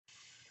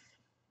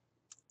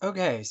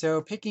Okay,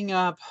 so picking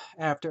up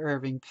after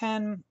Irving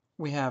Penn,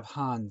 we have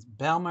Hans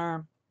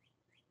Bellmer.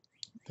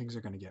 Things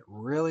are going to get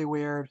really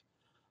weird.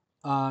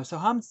 So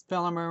Hans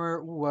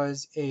Bellmer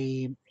was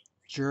a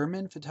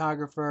German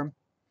photographer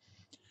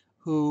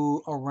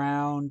who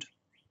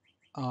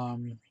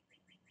um,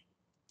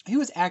 he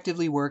was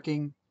actively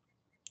working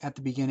at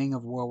the beginning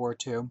of World War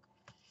II,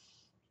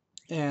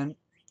 and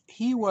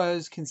he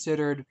was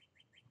considered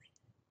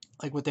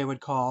like what they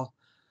would call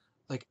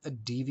like a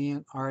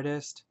deviant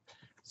artist.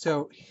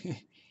 So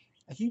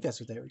I think that's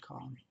what they would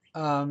call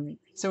him.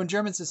 So in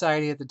German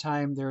society at the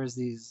time, there was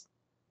these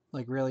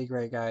like really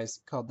great guys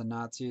called the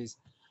Nazis.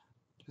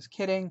 Just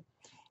kidding.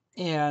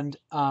 And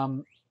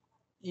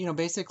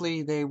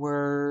basically they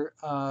were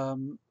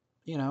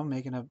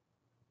making a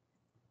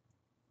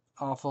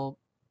awful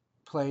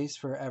place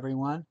for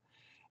everyone,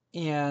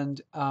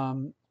 and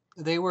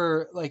they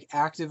were like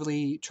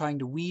actively trying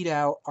to weed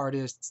out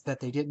artists that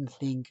they didn't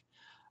think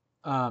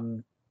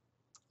um,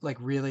 like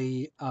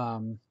really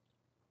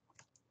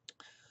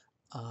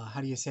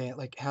how do you say it,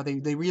 like how they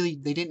really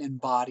they didn't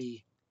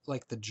embody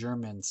like the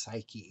German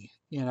psyche,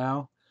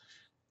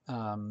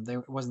 they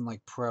it wasn't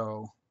like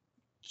pro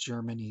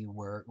Germany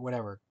work,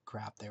 whatever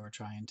crap they were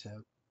trying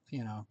to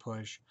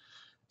push.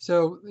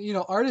 So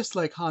artists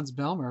like Hans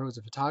Bellmer, who was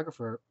a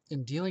photographer,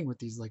 in dealing with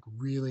these like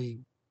really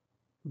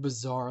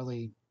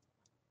bizarrely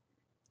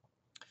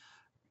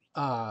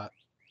uh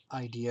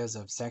ideas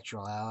of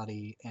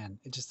sexuality and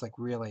just like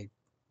really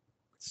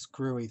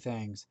screwy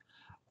things.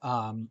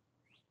 Um,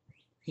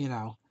 you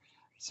know,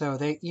 so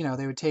they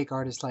would take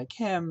artists like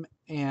him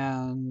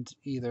and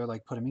either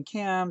like put him in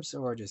camps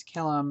or just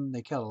kill him.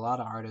 They killed a lot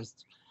of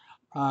artists.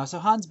 So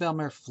Hans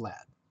Bellmer fled.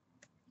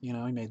 He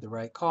made the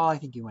right call. I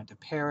think he went to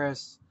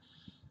Paris.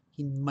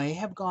 He may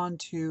have gone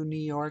to New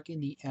York in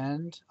the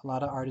end. A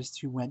lot of artists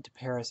who went to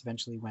Paris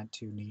eventually went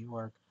to New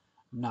York.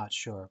 I'm not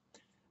sure.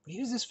 But he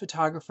was this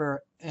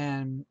photographer,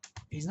 and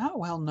he's not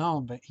well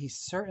known, but he's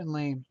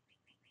certainly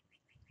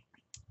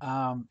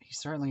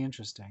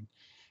interesting.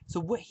 So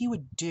what he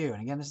would do,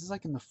 and again, this is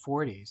like in the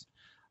 40s.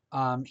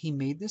 He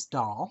made this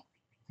doll,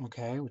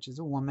 okay, which is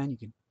a woman. You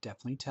could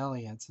definitely tell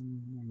he had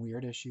some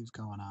weird issues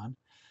going on,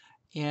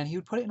 and he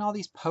would put it in all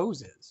these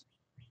poses,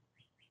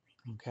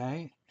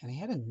 okay, and he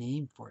had a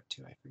name for it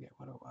too. I forget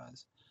what it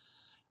was.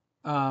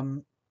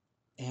 Um,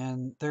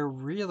 and they're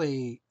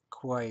really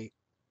quite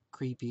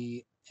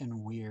creepy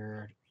and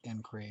weird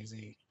and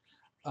crazy.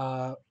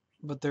 Uh,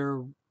 but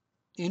they're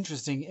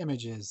interesting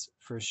images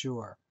for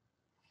sure.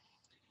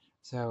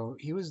 So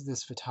he was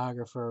this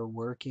photographer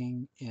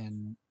working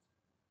in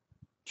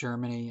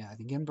Germany, I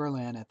think in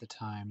Berlin at the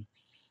time,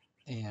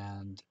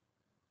 and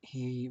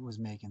he was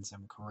making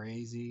some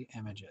crazy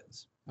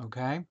images.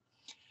 Okay.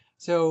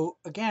 So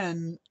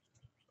again,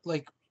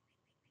 like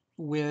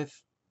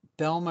with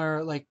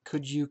Belmer, like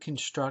could you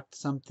construct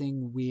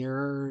something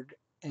weird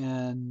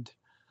and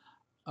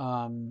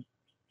um,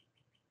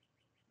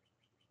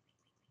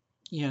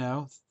 you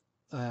know,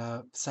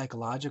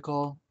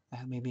 psychological?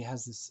 Maybe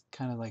has this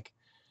kind of like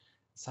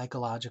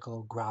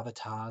psychological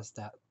gravitas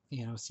that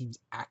seems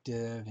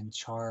active and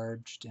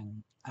charged,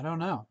 and I don't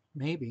know,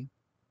 maybe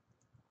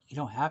you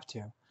don't have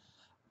to.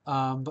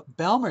 But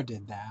Belmer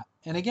did that,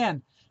 and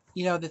again,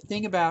 the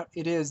thing about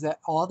it is that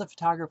all the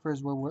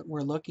photographers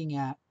we're looking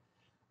at,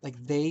 like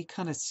they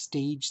kind of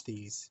staged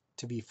these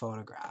to be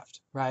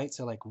photographed, right?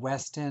 So like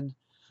Weston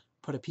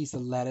put a piece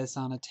of lettuce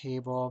on a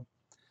table.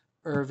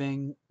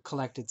 Irving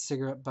collected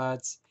cigarette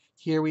butts.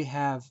 Here we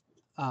have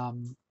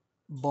um,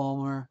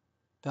 Bulmer,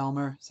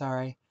 Belmer,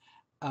 sorry,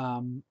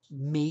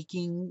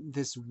 making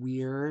this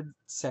weird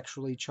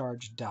sexually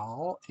charged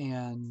doll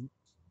and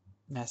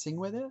messing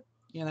with it,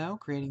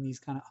 creating these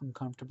kind of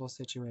uncomfortable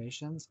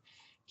situations.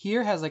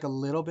 Here has like a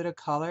little bit of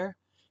color.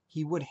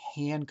 He would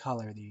hand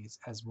color these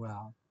as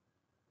well,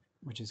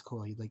 which is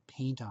cool. He'd like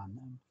paint on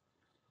them.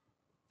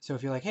 So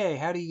if you're like, hey,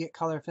 how do you get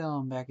color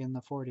film back in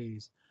the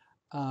 40s?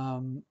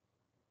 Um,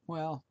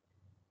 well,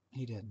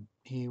 he didn't.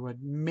 He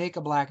would make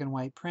a black and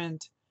white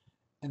print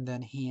and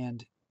then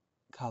hand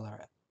color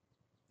it.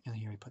 And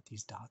here he put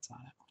these dots on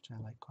it, which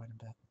I like quite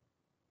a bit.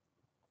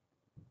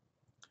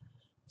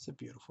 It's a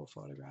beautiful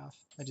photograph.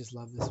 I just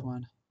love this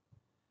one.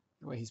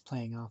 The way he's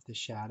playing off the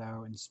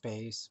shadow in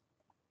space.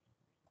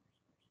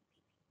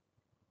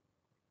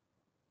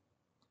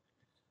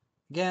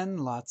 Again,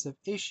 lots of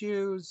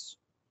issues.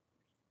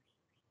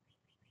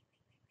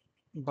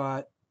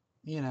 But,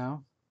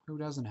 who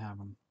doesn't have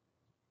them?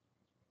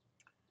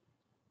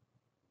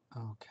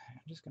 Okay,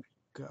 I'm just going to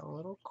go a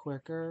little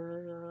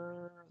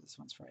quicker. This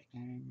one's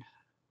frightening.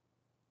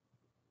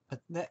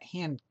 But that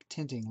hand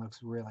tinting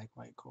looks really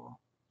quite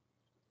cool.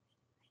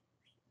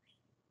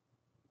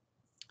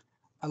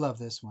 I love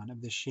this one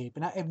of this shape.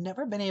 And I've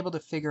never been able to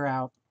figure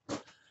out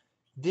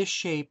this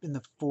shape in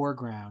the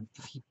foreground,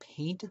 if he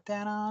painted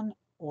that on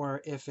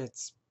or if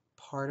it's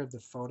part of the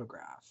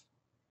photograph.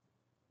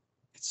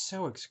 It's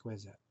so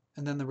exquisite.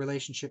 And then the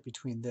relationship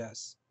between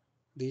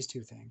these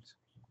two things.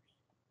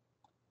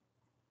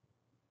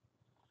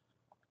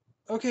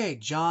 Okay,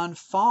 John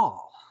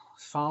Fall.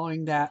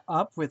 following that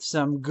up with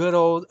some good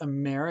old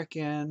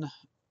American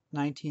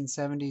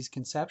 1970s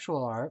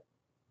conceptual art.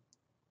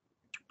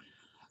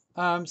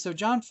 So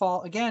John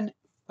Fall, again,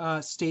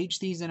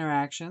 staged these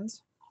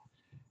interactions.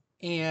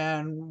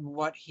 And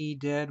what he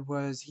did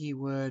was he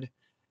would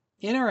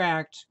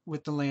interact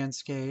with the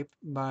landscape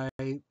by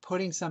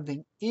putting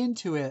something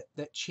into it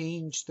that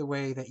changed the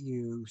way that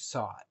you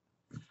saw it.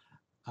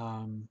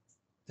 Um,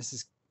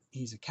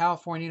 he's a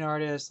Californian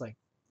artist, like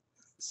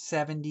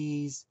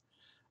 70s,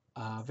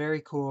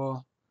 very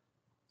cool,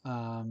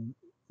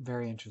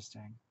 very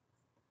interesting.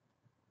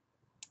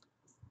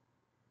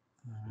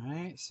 All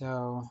right,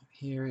 so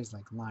here he's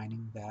like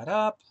lining that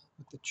up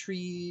with the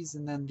trees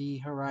and then the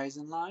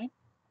horizon line.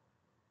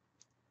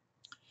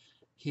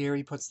 Here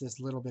he puts this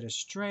little bit of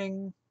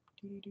string.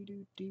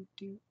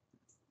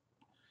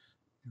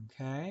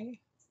 Okay.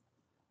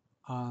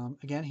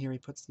 Again, here he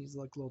puts these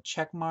like little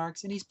check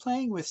marks, and he's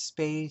playing with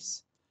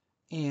space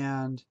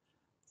and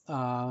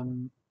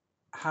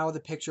how the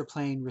picture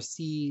plane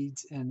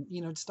recedes, and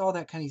just all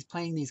that kind of. He's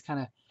playing these kind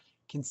of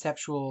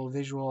conceptual,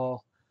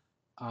 visual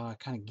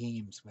kind of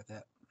games with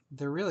it.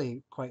 They're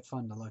really quite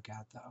fun to look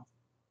at, though.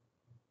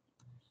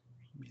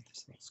 Made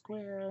this little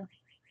square.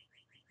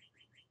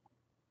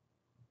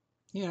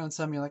 And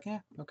some you're like,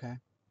 okay,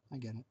 I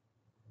get it.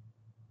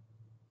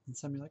 And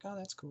some you're like, oh,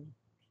 that's cool.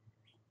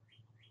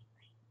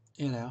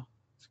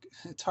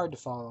 It's hard to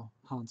follow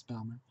Hans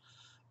Bellmer.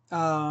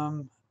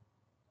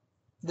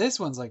 This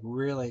one's like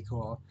really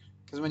cool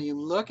because when you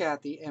look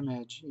at the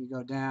image, you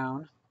go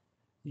down,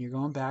 you're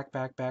going back,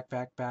 back, back,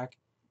 back, back.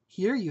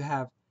 Here you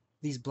have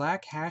these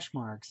black hash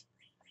marks.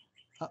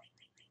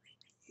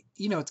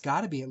 It's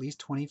got to be at least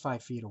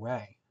 25 feet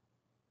away.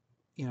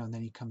 And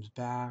then he comes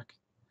back.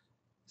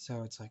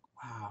 So it's like,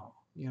 wow,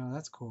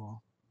 that's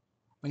cool.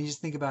 When you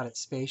just think about it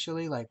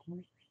spatially, like,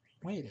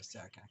 wait a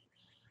second,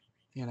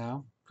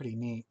 pretty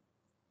neat.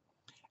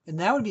 And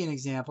that would be an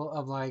example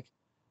of like,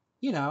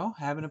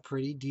 having a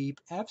pretty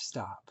deep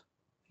f-stop,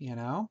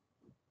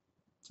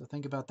 So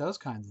think about those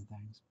kinds of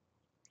things.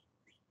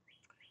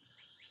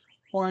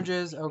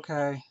 Oranges,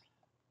 okay.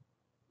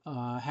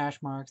 Hash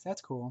marks,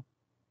 that's cool.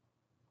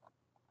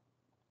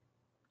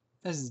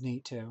 This is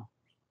neat too.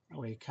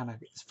 We kind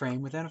of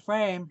frame within a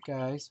frame,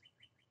 guys.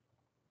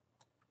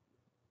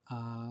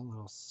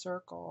 Little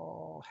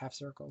circle, half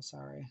circle,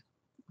 sorry.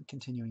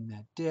 Continuing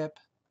that dip.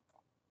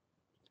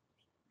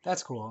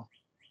 That's cool.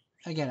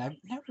 Again, I've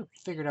never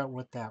figured out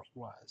what that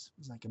was.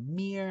 Was it like a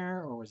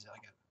mirror or was it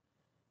like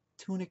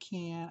a tuna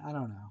can? I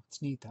don't know.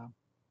 It's neat though.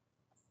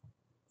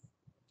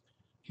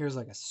 Here's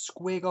like a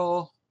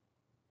squiggle.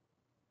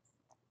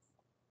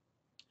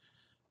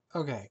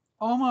 Okay,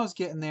 almost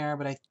getting there,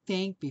 but I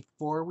think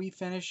before we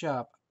finish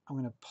up, I'm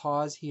going to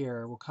pause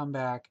here. We'll come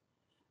back.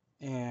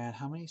 And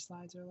how many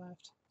slides are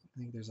left? I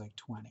think there's like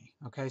 20.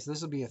 Okay, so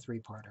this will be a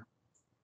three-parter.